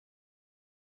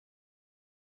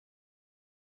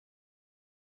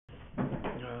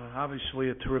Obviously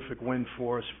a terrific win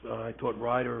for us. I thought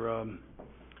Ryder, and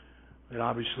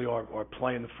obviously our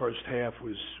play in the first half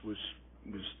was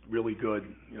really good,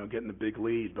 you know, getting the big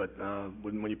lead. But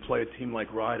when you play a team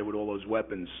like Ryder with all those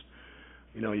weapons,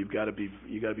 you know, you got to be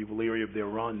leery of their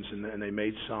runs, and they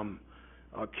made some.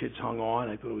 Our kids hung on.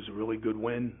 I thought it was a really good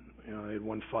win. You know, they had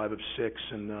won 5 of 6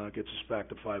 and gets us back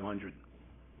to 500.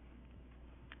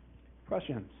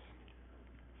 Questions?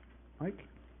 Mike?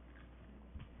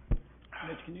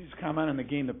 Mitch, can you just comment on the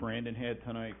game that Brandon had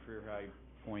tonight for high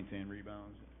points and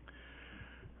rebounds?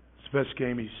 It's the best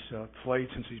game he's played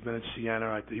since he's been at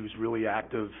Siena. He was really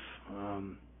active.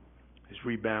 His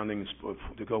rebounding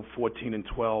to go 14 and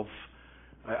 12.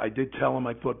 I did tell him,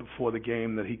 I thought before the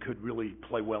game, that he could really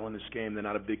play well in this game. They're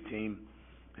not a big team.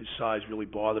 His size really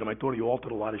bothered him. I thought he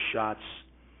altered a lot of shots.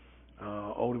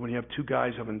 When you have 2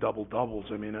 guys having double-doubles,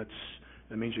 I mean, that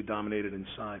means you're dominated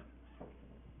inside.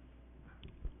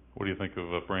 What do you think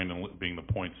of Brandon being the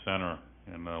point center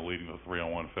and leading the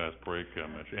 3-on-1 fast break,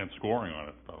 Mitch, and scoring on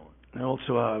it, by the way?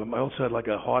 I also had like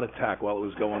a heart attack while it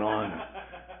was going on.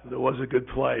 There was a good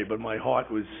play, but my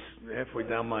heart was halfway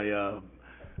down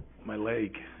my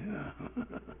leg.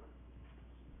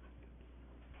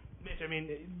 Mitch, I mean,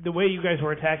 the way you guys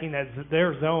were attacking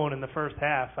their zone in the first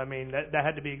half, I mean, that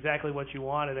had to be exactly what you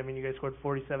wanted. I mean, you guys scored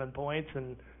 47 points,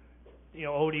 and you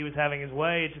know, Odie was having his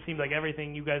way. It just seemed like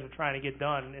everything you guys were trying to get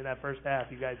done in that first half,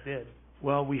 you guys did.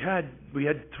 Well, we had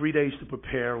 3 days to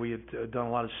prepare. We had done a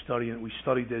lot of studying. We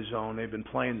studied their zone. They've been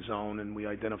playing zone, and we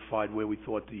identified where we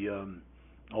thought the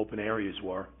open areas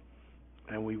were,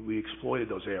 and we exploited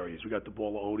those areas. We got the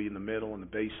ball to Odie in the middle and the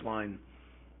baseline.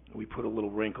 We put a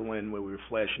little wrinkle in where we were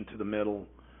flashing to the middle.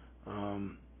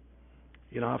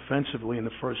 You know, offensively in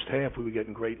the first half, we were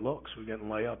getting great looks. We were getting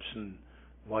layups and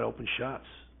wide open shots.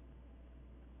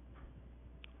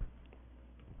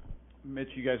 Mitch,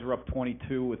 you guys are up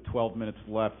 22 with 12 minutes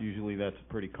left. Usually that's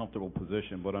a pretty comfortable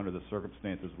position, but under the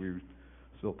circumstances, we were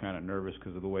still kind of nervous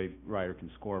because of the way Ryder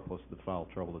can score, plus the foul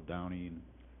trouble to Downey.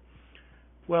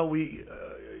 Well, we,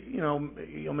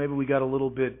 maybe we got a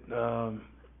little bit.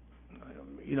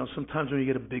 Sometimes when you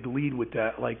get a big lead with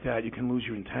that, like that, you can lose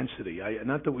your intensity.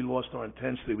 Not that we lost our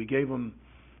intensity. We gave them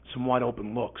some wide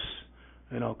open looks.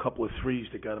 You know, a couple of threes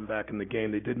that got them back in the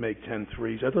game. They did make 10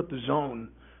 threes. I thought the zone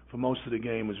for most of the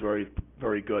game was very,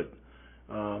 very good.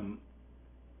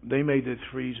 They made their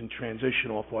threes in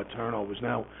transition off our turnovers.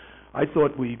 Now, I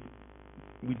thought we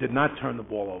did not turn the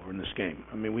ball over in this game.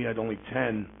 I mean, we had only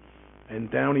 10, and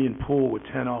Downey and Poole were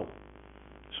 10-0.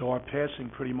 So our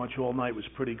passing pretty much all night was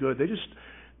pretty good. They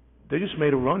just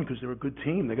made a run because they're a good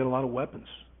team. They got a lot of weapons.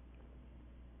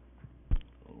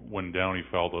 When Downey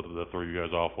fouled, that threw you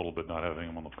guys off a little bit, not having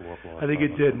him on the floor. I think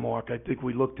it did, Mark. I think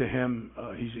we looked to him.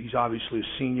 He's obviously a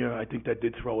senior. I think that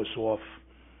did throw us off.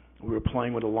 We were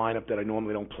playing with a lineup that I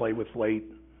normally don't play with late.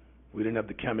 We didn't have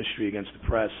the chemistry against the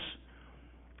press.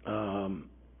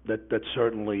 That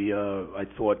certainly, I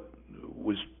thought,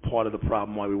 was part of the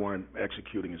problem why we weren't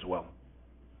executing as well.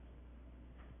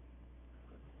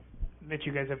 Mitch,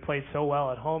 you guys have played so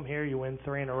well at home here. You win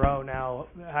 3 in a row now.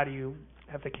 How do you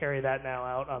have to carry that now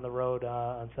out on the road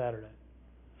on Saturday?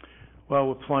 Well,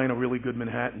 we're playing a really good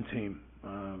Manhattan team.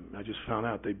 I just found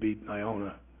out they beat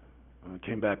Iona.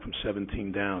 Came back from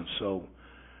 17 down. So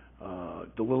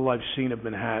the little I've seen of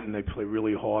Manhattan, they play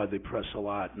really hard. They press a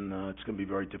lot, and it's going to be a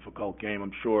very difficult game.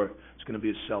 I'm sure it's going to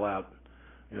be a sellout.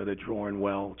 You know, they're drawing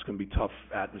well. It's going to be a tough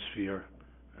atmosphere,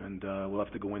 and we'll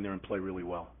have to go in there and play really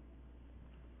well.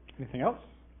 Anything else?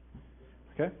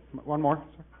 Okay, one more.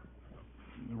 Sorry.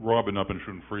 Rob had not been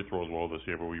shooting free throws well this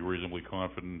year, but were you reasonably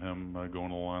confident in him going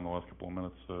to the line the last couple of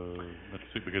minutes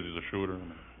because he's a shooter?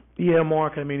 Yeah,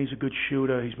 Mark, I mean, he's a good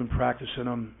shooter. He's been practicing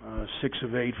them. 6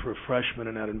 of 8 for a freshman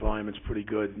in that environment's pretty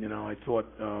good. You know, I thought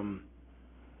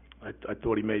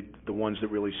he made the ones that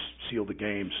really sealed the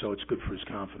game, so it's good for his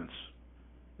confidence.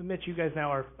 Mitch, you guys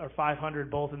now are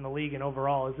 500 both in the league and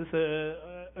overall. Is this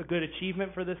a good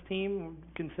achievement for this team,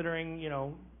 considering, you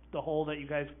know, the hole that you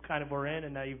guys kind of were in,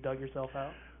 and now you've dug yourself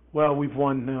out? Well, we've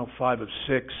won 5 of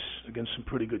 6 against some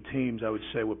pretty good teams. I would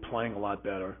say we're playing a lot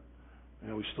better. You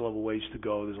know, we still have a ways to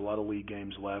go. There's a lot of league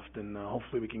games left, and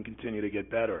hopefully we can continue to get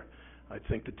better. I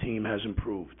think the team has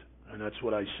improved, and that's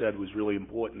what I said was really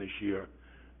important this year,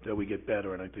 that we get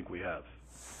better, and I think we have.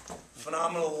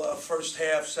 Phenomenal first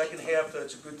half. Second half,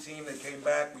 it's a good team that came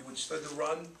back. We withstood the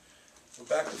run. We're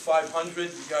back to 500. You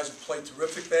guys have played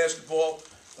terrific basketball.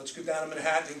 Let's go down to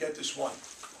Manhattan and get this one.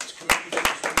 Let's commit to get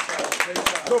this one. Great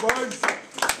job. Go, Barnes.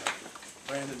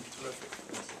 Brandon,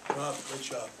 terrific. Rob, great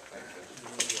job. Thank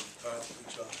you. Kyle, good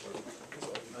job.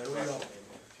 There we go.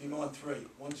 Team on 3.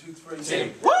 1, 2, 3.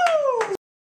 Team. Woo!